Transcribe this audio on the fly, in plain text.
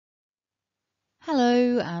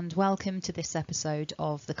Hello and welcome to this episode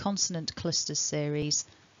of the Consonant Clusters series,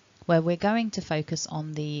 where we're going to focus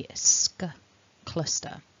on the sk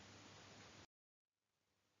cluster.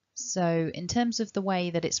 So in terms of the way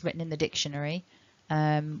that it's written in the dictionary,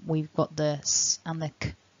 we've got the s and the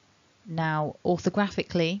k. Now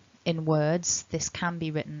orthographically in words this can be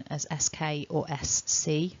written as sk or sc,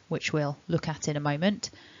 which we'll look at in a moment,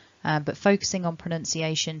 but focusing on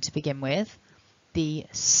pronunciation to begin with, the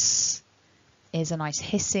s is a nice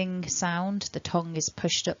hissing sound. The tongue is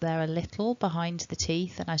pushed up there a little behind the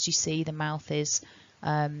teeth, and as you see the mouth is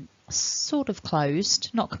sort of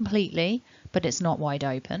closed, not completely, but it's not wide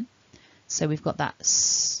open. So we've got that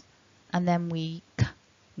s, and then we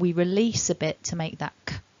release a bit to make that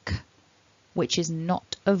k, k, which is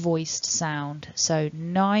not a voiced sound. So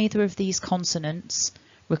neither of these consonants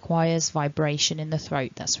requires vibration in the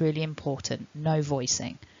throat. That's really important. No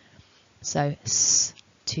voicing. So s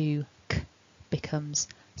to k becomes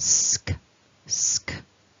sk, sk.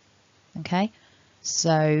 Okay,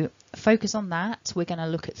 so focus on that. We're going to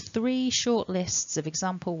look at 3 short lists of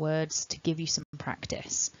example words to give you some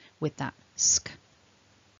practice with that sk.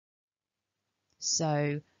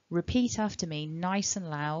 So repeat after me nice and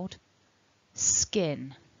loud.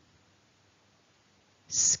 Skin,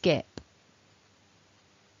 skip,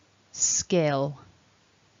 skill,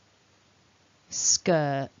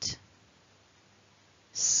 skirt,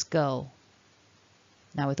 skull.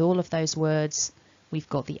 Now with all of those words, we've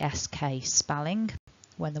got the SK spelling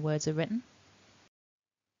when the words are written.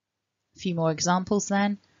 A few more examples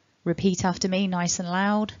then. Repeat after me nice and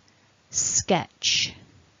loud. Sketch,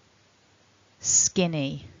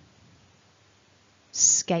 skinny,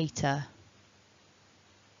 skater,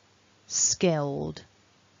 skilled,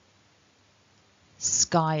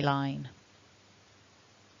 skyline.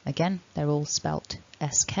 Again, they're all spelt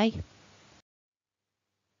SK.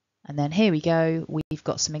 And then here we go, we've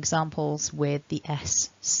got some examples with the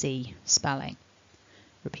SC spelling.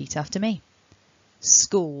 Repeat after me.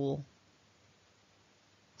 School,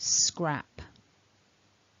 scrap,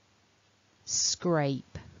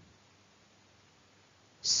 scrape,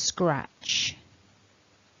 scratch,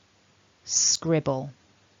 scribble.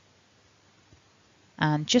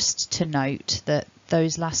 And just to note that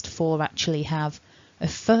those last 4 actually have a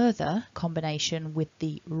further combination with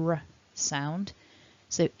the R sound.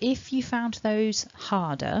 So if you found those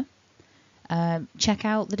harder, check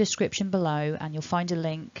out the description below and you'll find a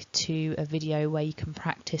link to a video where you can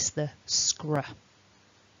practice the skr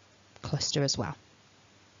cluster as well.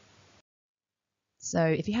 So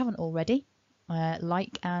if you haven't already,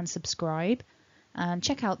 like and subscribe and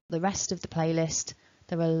check out the rest of the playlist.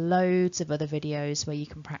 There are loads of other videos where you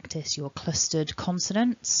can practice your clustered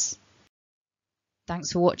consonants.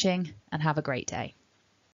 Thanks for watching and have a great day.